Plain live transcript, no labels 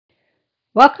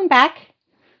Welcome back.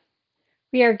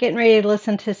 We are getting ready to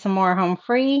listen to some more Home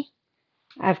Free.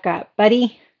 I've got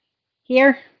Buddy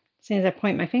here. As soon as I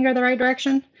point my finger the right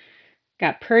direction,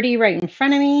 got Purdy right in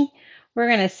front of me. We're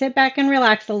going to sit back and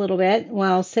relax a little bit.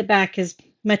 Well, sit back as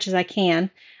much as I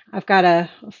can. I've got a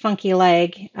funky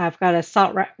leg. I've got a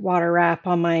salt water wrap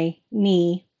on my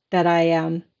knee that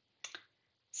I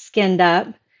skinned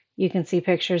up. You can see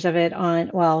pictures of it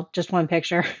on, well, just one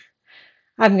picture.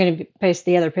 I'm going to post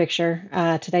the other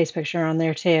picture, today's picture on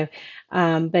there too.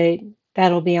 But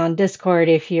that'll be on Discord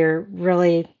if you're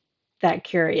really that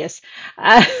curious.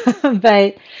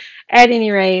 But at any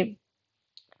rate,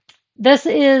 this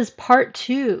is part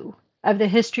two of the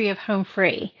history of Home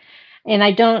Free. And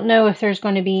I don't know if there's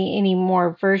going to be any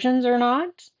more versions or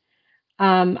not.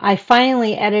 I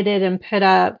finally edited and put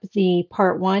up the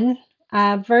part one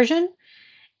version.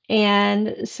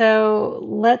 And so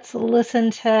let's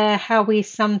listen to how we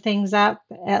sum things up,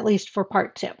 at least for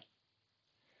part two.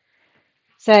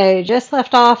 So just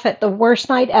left off at the worst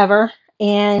night ever,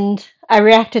 and I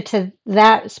reacted to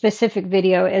that specific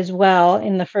video as well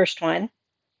in the first one.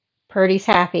 Purdy's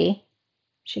happy.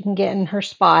 She can get in her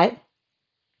spot.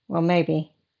 Well,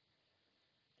 maybe.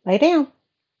 Lay down.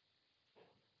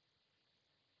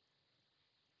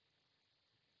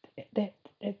 There,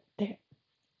 there,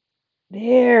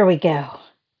 there we go.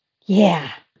 Yeah.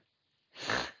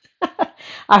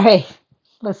 All right.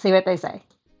 Let's see what they say.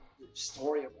 The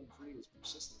story of Humphrey is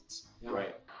persistence.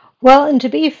 Right. Well, and to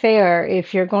be fair,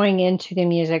 if you're going into the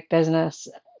music business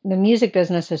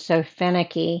is so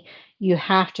finicky, you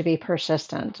have to be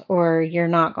persistent or you're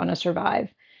not going to survive.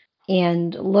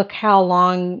 And look how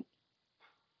long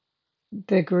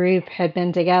the group had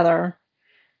been together,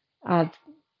 uh,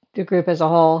 the group as a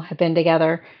whole had been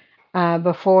together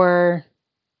before,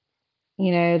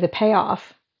 the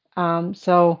payoff.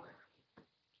 So,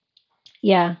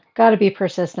 yeah, got to be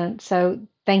persistent. So,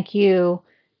 thank you,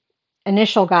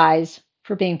 initial guys,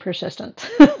 for being persistent.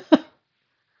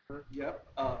 Yep.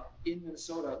 In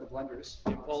Minnesota, the Blenders.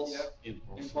 Impulse. Yep.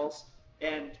 Impulse. Impulse.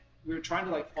 And we were trying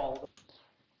to follow.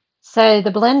 So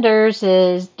the Blenders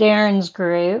is Darren's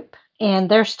group, and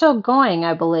they're still going,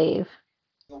 I believe.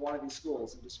 One of these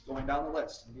schools and just going down the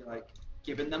list and be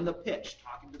giving them the pitch,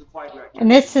 talking to the choir director. And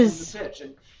this giving them is the pitch.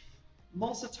 And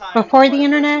most of the time, before the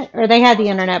internet, or they had the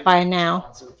internet by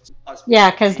now. Yeah,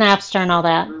 because Napster and all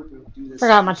that.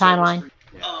 Forgot my timeline.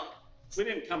 Yeah. We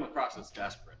didn't come across as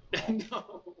desperate.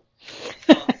 No.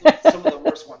 Some of the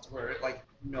worst ones were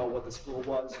what the school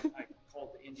was. I called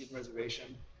the Indian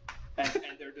reservation, and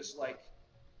they're just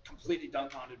completely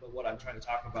dumbfounded by what I'm trying to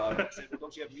talk about. And I said, "Well,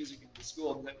 don't you have music in the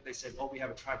school?" And they said, "Oh, we have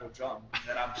a tribal drum." And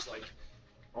then I'm just like,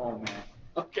 "Oh man,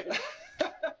 okay."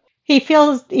 He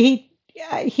feels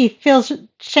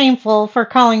shameful for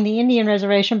calling the Indian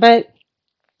reservation, but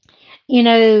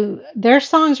their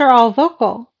songs are all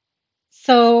vocal.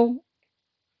 So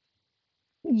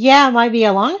yeah, it might be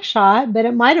a long shot, but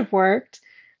it might have worked,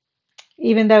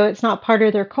 even though it's not part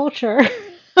of their culture.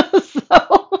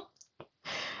 So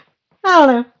I don't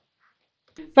know.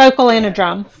 Vocal and a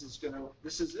drum.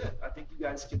 This is it. I think you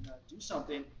guys can do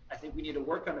something. I think we need to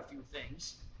work on a few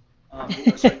things.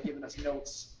 They started giving us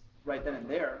notes right then and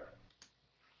there.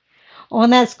 Well,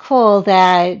 and that's cool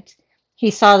that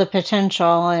he saw the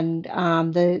potential and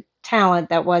the talent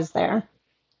that was there.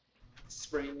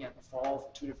 Spring and the fall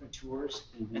for two different tours,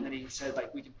 and then he said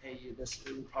we can pay you this.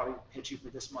 We would probably pitch you for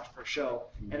this much per show,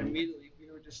 and immediately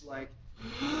we were just like,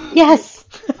 yes.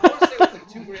 I want to say it was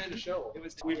 $2,000 a show.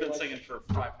 We've been singing for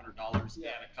 $500 and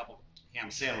a couple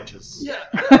ham sandwiches. Yeah.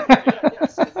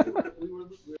 Yes.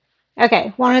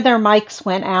 Okay, one of their mics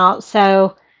went out,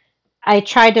 so I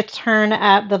tried to turn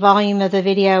up the volume of the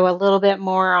video a little bit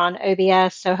more on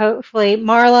OBS. So hopefully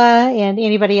Marla and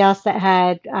anybody else that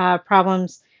had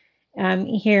problems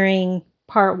hearing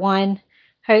part one,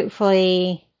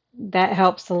 hopefully that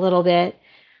helps a little bit.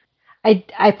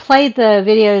 I played the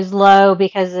videos low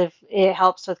because it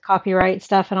helps with copyright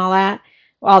stuff and all that,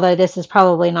 although this is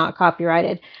probably not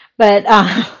copyrighted. But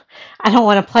I don't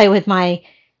want to play with my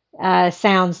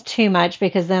sounds too much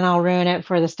because then I'll ruin it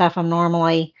for the stuff I'm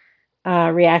normally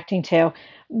reacting to.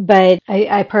 But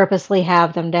I purposely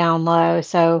have them down low,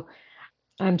 so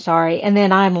I'm sorry. And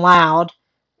then I'm loud,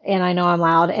 and I know I'm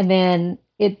loud. And then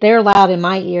they're loud in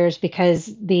my ears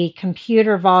because the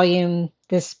computer volume,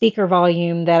 the speaker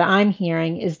volume that I'm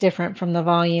hearing is different from the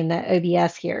volume that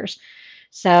OBS hears.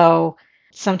 So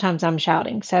sometimes I'm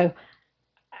shouting. So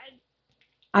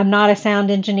I'm not a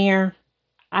sound engineer.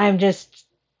 I'm just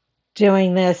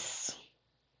doing this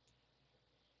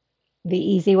the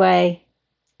easy way,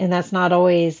 and that's not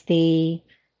always the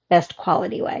best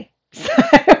quality way. So,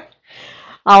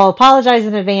 I'll apologize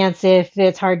in advance if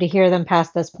it's hard to hear them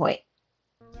past this point.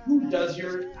 Who does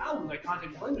your album? I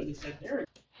contacted Blender. They said Darren.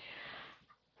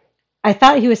 I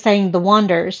thought he was saying the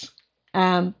Wonders,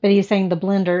 but he was saying the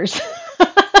Blenders.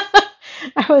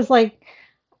 I was like,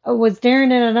 oh, was Darren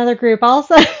in another group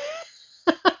also?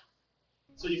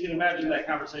 So you can imagine that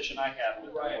conversation I had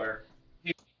with him where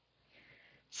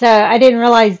So I didn't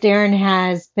realize Darren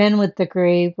has been with the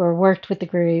group or worked with the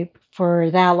group for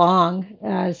that long.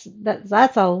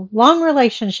 That's a long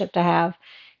relationship to have.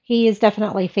 He is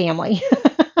definitely family.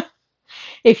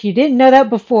 If you didn't know that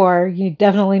before, you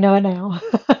definitely know it now.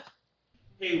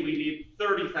 hey, we need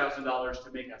 $30,000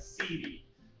 to make a CD.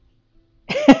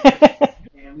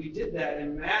 And we did that,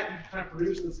 and Matt kind of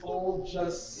produced this whole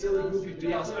just silly, goofy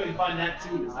video. So you can find that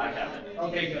too. I have it.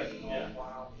 Okay, good. Yeah.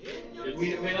 Wow. It's-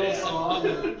 We made a little song.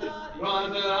 And,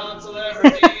 Run on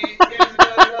celebrity. Yeah,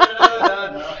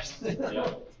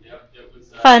 it was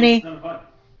Funny. kind of fun.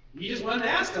 You just went and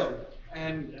asked them,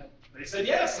 and they said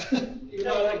yes. You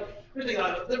know, like we're thinking,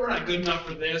 we're not good enough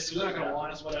for this. They're not gonna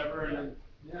want us, whatever. And then,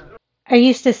 yeah. I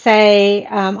used to say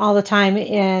all the time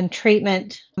in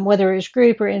treatment, whether it was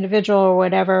group or individual or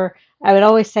whatever, I would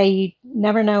always say you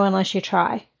never know unless you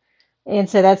try. And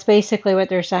so that's basically what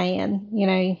they're saying. You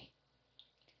know,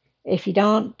 if you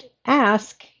don't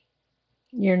ask,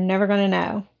 you're never going to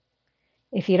know.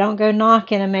 If you don't go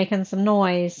knocking and making some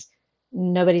noise,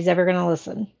 nobody's ever going to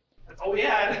listen. That's all we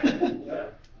had.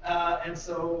 And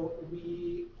so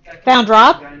we got Found connected to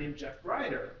Rob? a guy named Jeff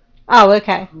Grider. Oh,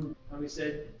 okay. And we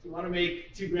said, you want to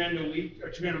make $2,000 a week or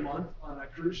 $2,000 a month on a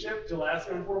cruise ship to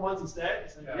Alaska in 4 months instead? He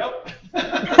said, yep.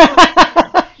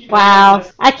 Wow.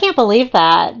 I can't believe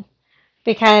that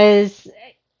because,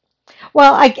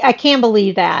 well, I can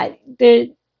believe that.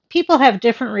 People have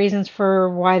different reasons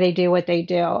for why they do what they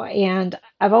do. And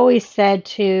I've always said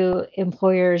to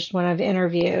employers when I've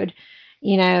interviewed,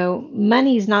 you know,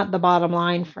 money's not the bottom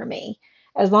line for me.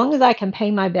 As long as I can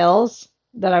pay my bills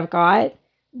that I've got,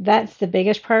 that's the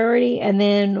biggest priority. And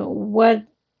then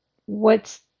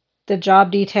what's the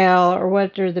job detail or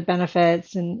what are the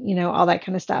benefits and, you know, all that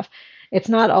kind of stuff. It's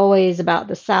not always about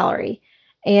the salary.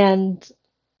 And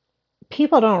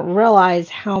people don't realize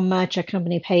how much a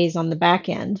company pays on the back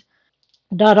end.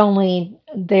 Not only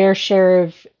their share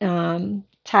of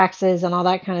taxes and all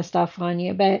that kind of stuff on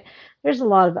you, but there's a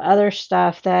lot of other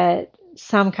stuff that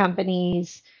some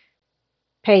companies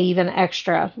pay even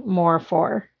extra more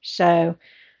for. So,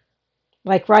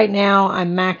 like right now,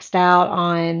 I'm maxed out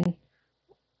on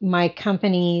my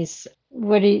company's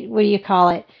what do you call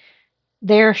it?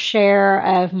 Their share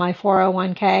of my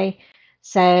 401k.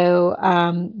 So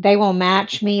they will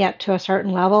match me up to a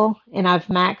certain level, and I've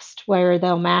maxed where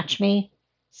they'll match me.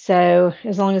 So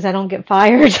as long as I don't get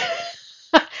fired,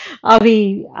 I'll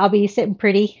be sitting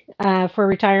pretty for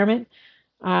retirement,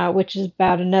 which is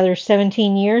about another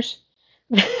 17 years.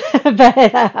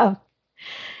 But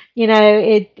you know,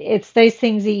 it's those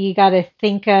things that you got to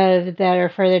think of that are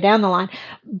further down the line.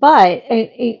 But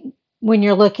when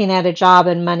you're looking at a job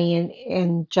and money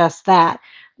and just that,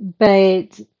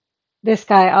 but this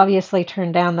guy obviously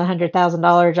turned down the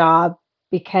 $100,000 job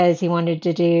because he wanted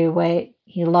to do what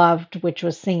he loved, which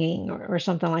was singing or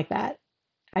something like that.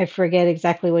 I forget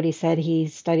exactly what he said he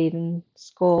studied in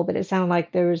school, but it sounded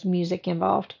like there was music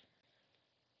involved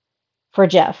for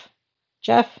Jeff.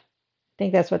 Jeff, I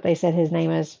think that's what they said his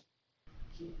name is.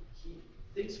 He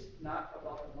thinks not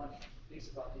about the money, he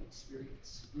thinks about the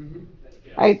experience.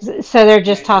 That he So they're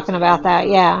just talking about that,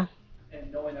 yeah.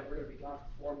 And knowing that we're going to be gone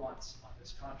for 4 months on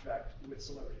this contract with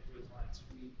Celebrity Cruise Lines,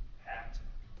 we packed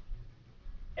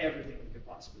everything we could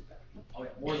possibly pack. Oh yeah,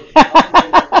 more than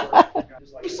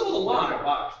we sold a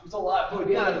lot. We sold a lot, but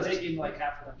we ended up taking like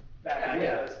half of them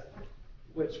back,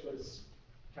 which was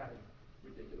kind of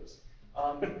ridiculous.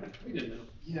 We didn't know.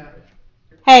 Yeah.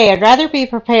 Hey, I'd rather be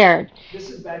prepared.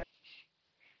 This is back.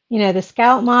 You know, the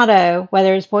Scout motto,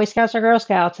 whether it's Boy Scouts or Girl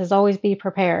Scouts, is always be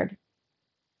prepared.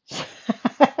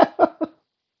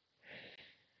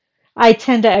 I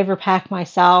tend to overpack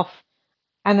myself.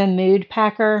 I'm a mood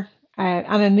packer.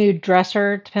 I'm a mood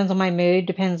dresser. Depends on my mood.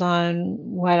 Depends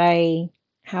on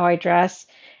how I dress.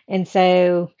 And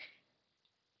so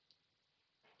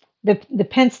the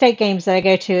Penn State games that I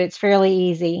go to, it's fairly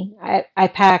easy. I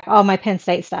pack all my Penn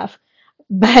State stuff,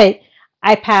 but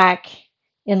I pack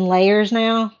in layers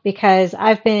now because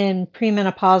I've been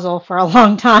premenopausal for a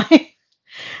long time.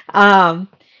 Um,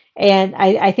 and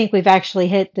I think we've actually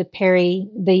hit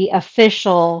the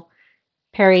official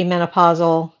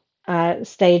perimenopausal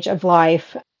stage of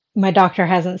life. My doctor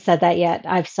hasn't said that yet.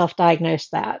 I've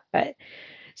self-diagnosed that, but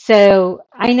So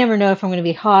I never know if I'm going to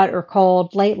be hot or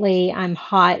cold. Lately, I'm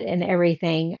hot and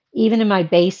everything. Even in my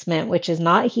basement, which is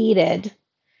not heated,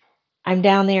 I'm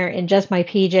down there in just my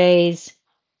PJs.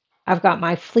 I've got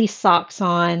my fleece socks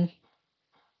on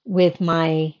with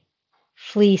my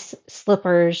fleece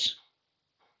slippers,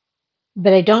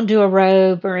 but I don't do a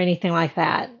robe or anything like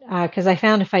that because I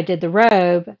found if I did the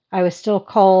robe, I was still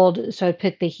cold, so I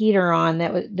put the heater on.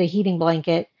 That was the heating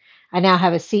blanket. I now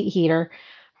have a seat heater,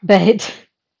 but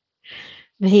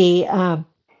the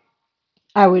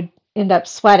I would end up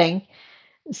sweating.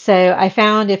 So I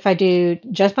found if I do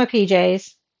just my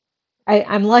PJs,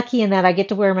 I'm lucky in that I get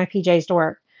to wear my PJs to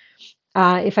work.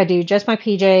 If I do just my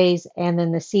PJs and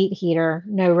then the seat heater,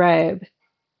 no robe,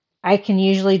 I can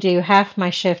usually do half my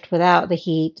shift without the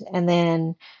heat, and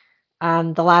then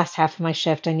the last half of my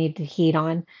shift I need the heat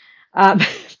on. Um,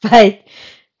 but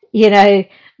you know,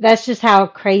 that's just how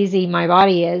crazy my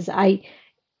body is.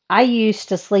 I used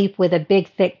to sleep with a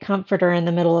big thick comforter in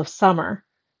the middle of summer.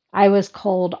 I was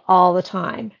cold all the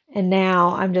time, and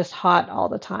now I'm just hot all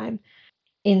the time.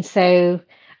 And so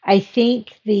I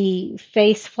think the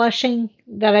face flushing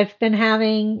that I've been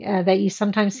having, that you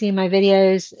sometimes see in my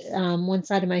videos, one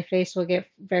side of my face will get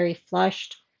very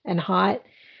flushed and hot.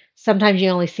 Sometimes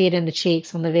you only see it in the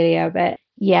cheeks on the video, but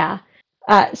yeah.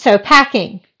 So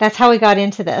packing, that's how we got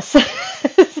into this.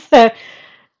 So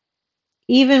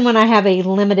even when I have a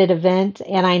limited event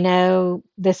and I know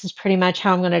this is pretty much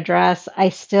how I'm going to dress, I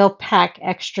still pack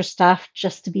extra stuff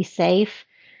just to be safe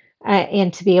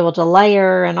and to be able to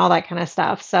layer and all that kind of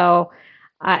stuff. So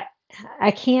I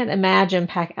I can't imagine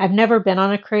pack. I've never been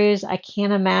on a cruise. I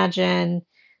can't imagine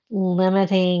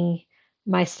limiting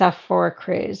my stuff for a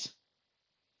cruise.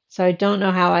 So I don't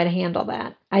know how I'd handle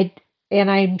that. And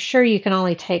I'm sure you can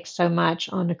only take so much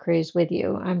on a cruise with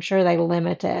you. I'm sure they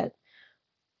limit it.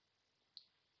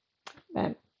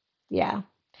 But yeah,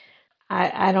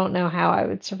 I don't know how I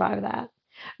would survive that.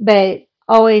 But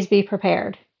always be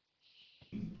prepared.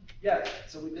 Yeah,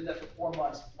 so we did that for 4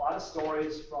 months. A lot of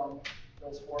stories from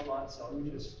those 4 months. So we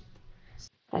just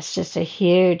That's just a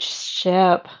huge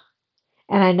ship.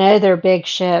 And I know they're big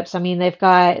ships. I mean, they've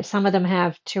got some of them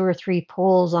have two or three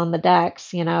pools on the decks,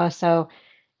 so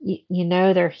you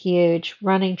know they're huge.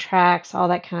 Running tracks, all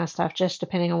that kind of stuff, just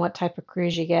depending on what type of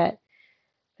cruise you get.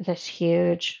 But that's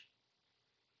huge.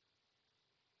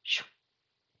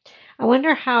 I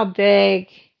wonder how big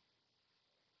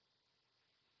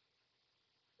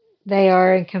they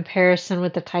are in comparison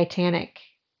with the Titanic,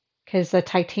 because the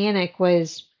Titanic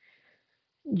was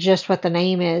just what the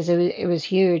name is. It was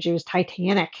huge. It was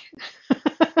Titanic.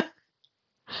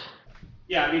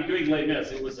 Yeah, I mean, doing Les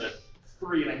Mis, it was a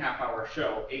 3.5 hour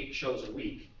show, 8 shows a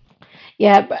week.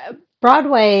 Yeah,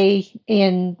 Broadway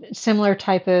in similar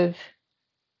type of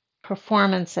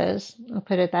performances, I'll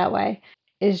put it that way,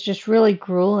 is just really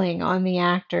grueling on the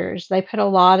actors. They put a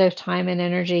lot of time and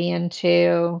energy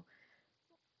into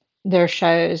their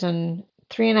shows, and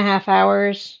 3.5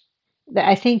 hours.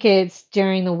 I think it's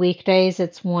during the weekdays,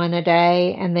 it's one a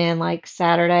day, and then like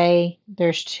Saturday,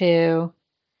 there's two.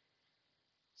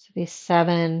 So these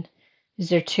seven. Is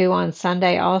there two on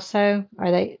Sunday also?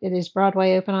 Is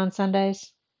Broadway open on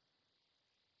Sundays?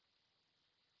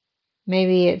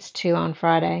 Maybe it's two on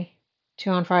Friday,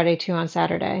 two on Friday, two on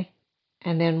Saturday,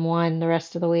 and then one the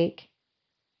rest of the week.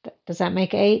 Does that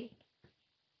make eight?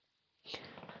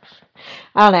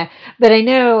 I don't know, but I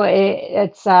know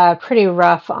it's pretty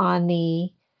rough on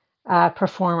the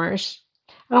performers.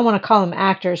 I don't want to call them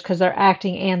actors because they're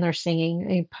acting and they're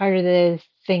singing. Part of the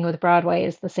thing with Broadway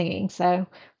is the singing, so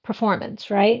performance,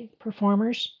 right?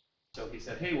 Performers. So he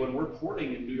said, hey, when we're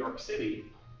porting in New York City,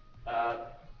 uh,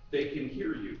 they can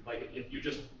hear you. Like if you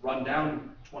just run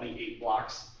down 28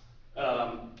 blocks, they're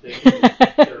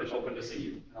open to see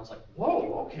you. And I was like,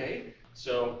 whoa, okay.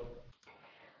 So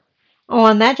Oh,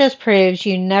 and that just proves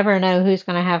you never know who's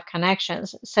going to have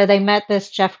connections. So they met this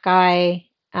Jeff guy,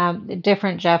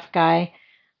 different Jeff guy,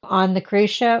 on the cruise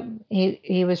ship.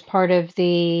 He was part of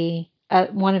the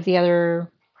one of the other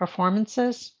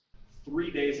performances.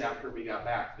 3 days after we got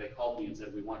back, they called me and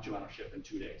said, we want you on a ship in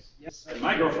 2 days. yes. And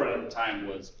my girlfriend at the time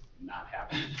was not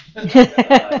happy.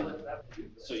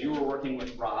 So you were working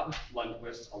with Rob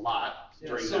Lundquist a lot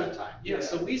during that time. Yeah,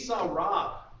 so we saw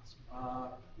Rob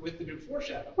with the new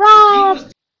foreshadow.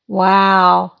 Rob!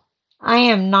 Wow. I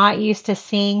am not used to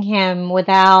seeing him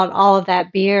without all of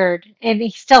that beard. And he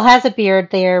still has a beard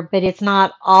there, but it's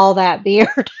not all that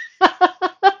beard.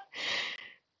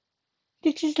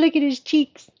 Just look at his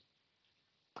cheeks.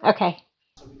 Okay.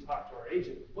 So we talked to our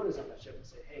agent, put us on that ship, and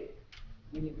say, hey,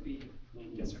 we need to get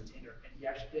a retainer. And he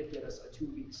actually did get us a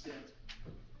 2-week stint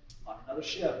on another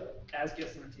ship as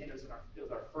guest entertainers. It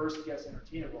was our first guest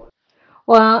entertainer role.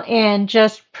 Well, and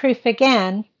just proof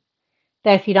again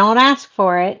that if you don't ask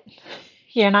for it,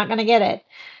 you're not going to get it.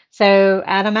 So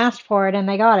Adam asked for it and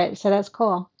they got it. So that's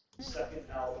cool. Second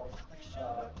album of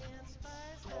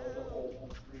the whole home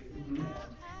three. Mhm.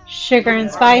 Sugar and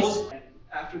Our Spice. whole, and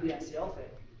after the NCL thing,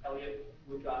 Elliot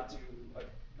moved on to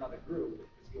another group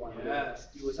because he wanted to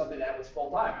do something that was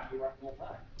full time. We weren't full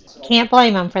time. So Can't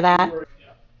blame them for that.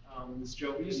 this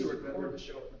joke, we used to record the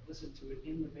show and listen to it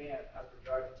in the van as we're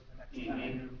driving to the next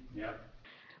town. Yeah.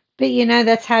 But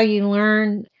that's how you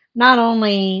learn, not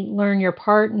only learn your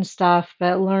part and stuff,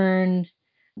 but learn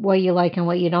what you like and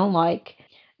what you don't like.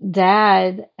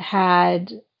 Dad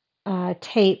had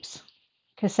tapes,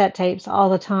 cassette tapes all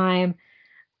the time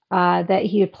that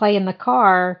he would play in the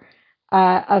car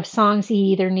of songs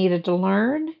he either needed to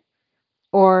learn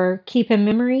or keep in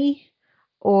memory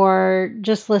or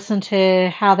just listen to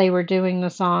how they were doing the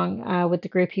song with the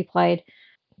group he played,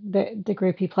 the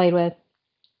group he played with.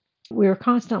 We were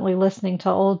constantly listening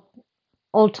to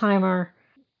old timer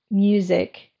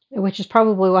music, which is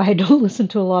probably why I don't listen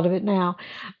to a lot of it now.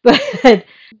 But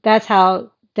that's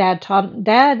how Dad taught.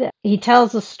 Dad, he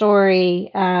tells a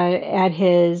story at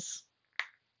his,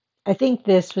 I think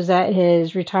this was at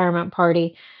his retirement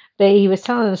party, but he was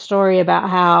telling a story about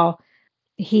how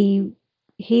he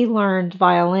he learned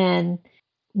violin,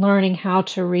 learning how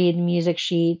to read music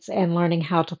sheets and learning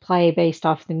how to play based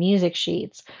off the music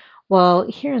sheets. Well,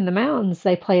 here in the mountains,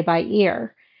 they play by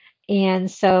ear. And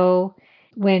so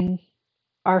when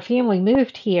our family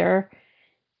moved here,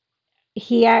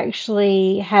 he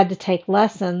actually had to take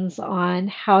lessons on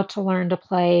how to learn to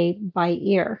play by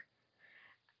ear.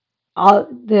 All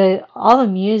the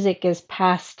music is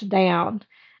passed down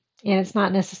and it's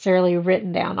not necessarily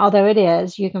written down, although it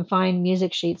is. You can find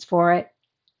music sheets for it,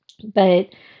 but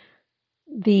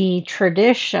the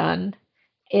tradition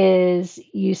is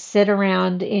you sit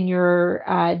around in your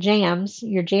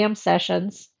your jam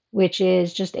sessions, which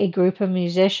is just a group of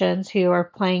musicians who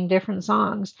are playing different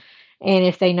songs. And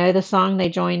if they know the song, they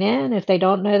join in. If they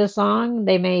don't know the song,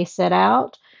 they may sit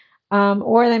out,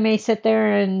 or they may sit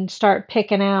there and start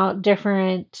picking out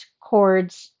different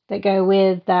chords that go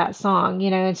with that song,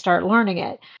 and start learning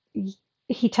it.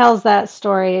 He tells that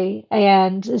story,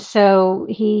 and so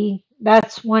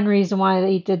that's one reason why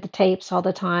he did the tapes all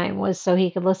the time, was so he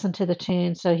could listen to the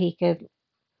tune, so he could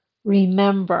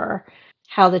remember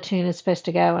how the tune is supposed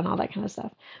to go and all that kind of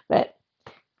stuff. But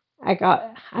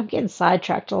I'm getting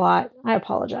sidetracked a lot. I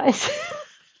apologize.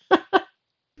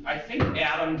 I think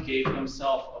Adam gave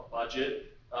himself a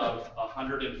budget of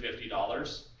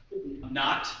 $150,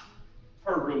 not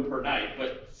per room per night,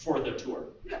 but for the tour.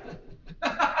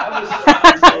 I was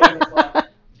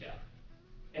Yeah.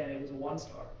 and it was a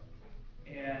 1-star.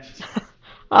 And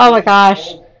Oh my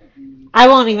gosh. I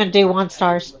won't even do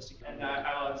 1-stars. And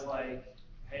I was like,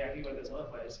 hey, I can go to this other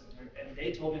place. And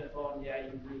they told me on the phone, yeah,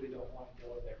 you really don't want to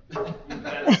go there.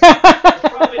 That's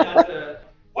probably not the.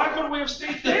 Why couldn't we have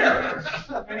stayed there?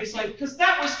 And he's like, because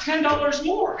that was $10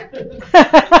 more.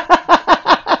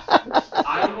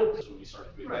 I will, when we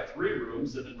started doing 3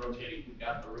 rooms and then rotating who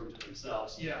got the room to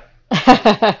themselves. Yeah.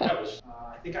 That was.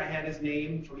 I think I had his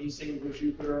name from East St. Louis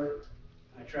Jupiter.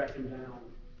 I tracked him down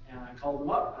and I called him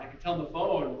up. I could tell him the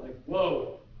phone, like,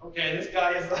 whoa, okay, this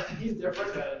guy is he's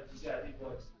different. He's got deep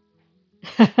voice.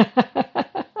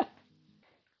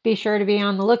 Be sure to be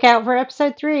on the lookout for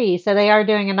episode 3. So they are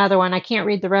doing another one. I can't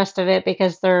read the rest of it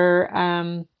because their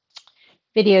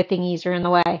video thingies are in the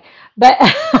way. But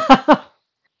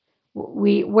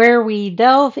where we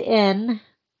delve in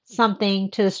something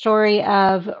to the story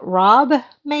of Rob,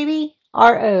 maybe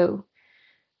R-O.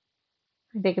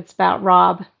 I think it's about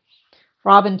Rob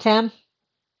and Tim.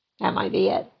 That might be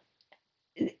it.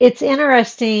 It's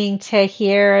interesting to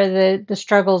hear the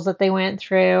struggles that they went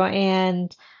through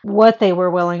and what they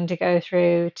were willing to go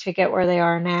through to get where they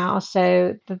are now.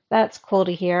 So that's cool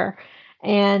to hear.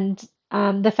 And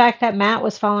the fact that Matt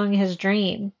was following his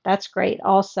dream, that's great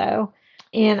also.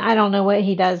 And I don't know what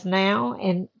he does now,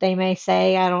 and they may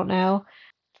say, I don't know.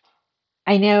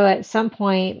 I know at some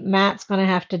point Matt's going to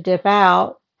have to dip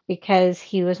out because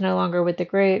he was no longer with the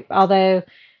group. Although,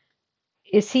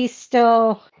 is he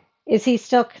still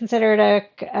considered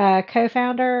a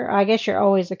co-founder? I guess you're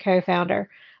always a co-founder,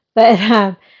 but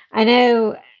I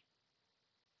know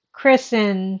Chris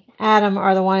and Adam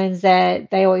are the ones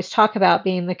that they always talk about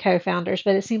being the co-founders,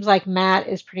 but it seems like Matt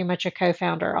is pretty much a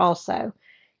co-founder also,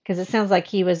 because it sounds like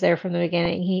he was there from the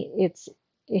beginning. It's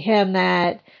him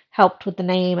that helped with the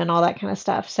name and all that kind of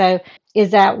stuff. So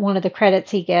is that one of the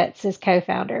credits he gets as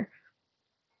co-founder?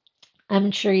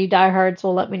 I'm sure you diehards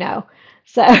will let me know.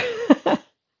 So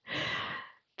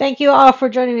thank you all for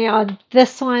joining me on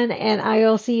this one, and I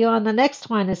will see you on the next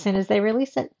one as soon as they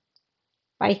release it.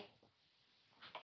 Bye.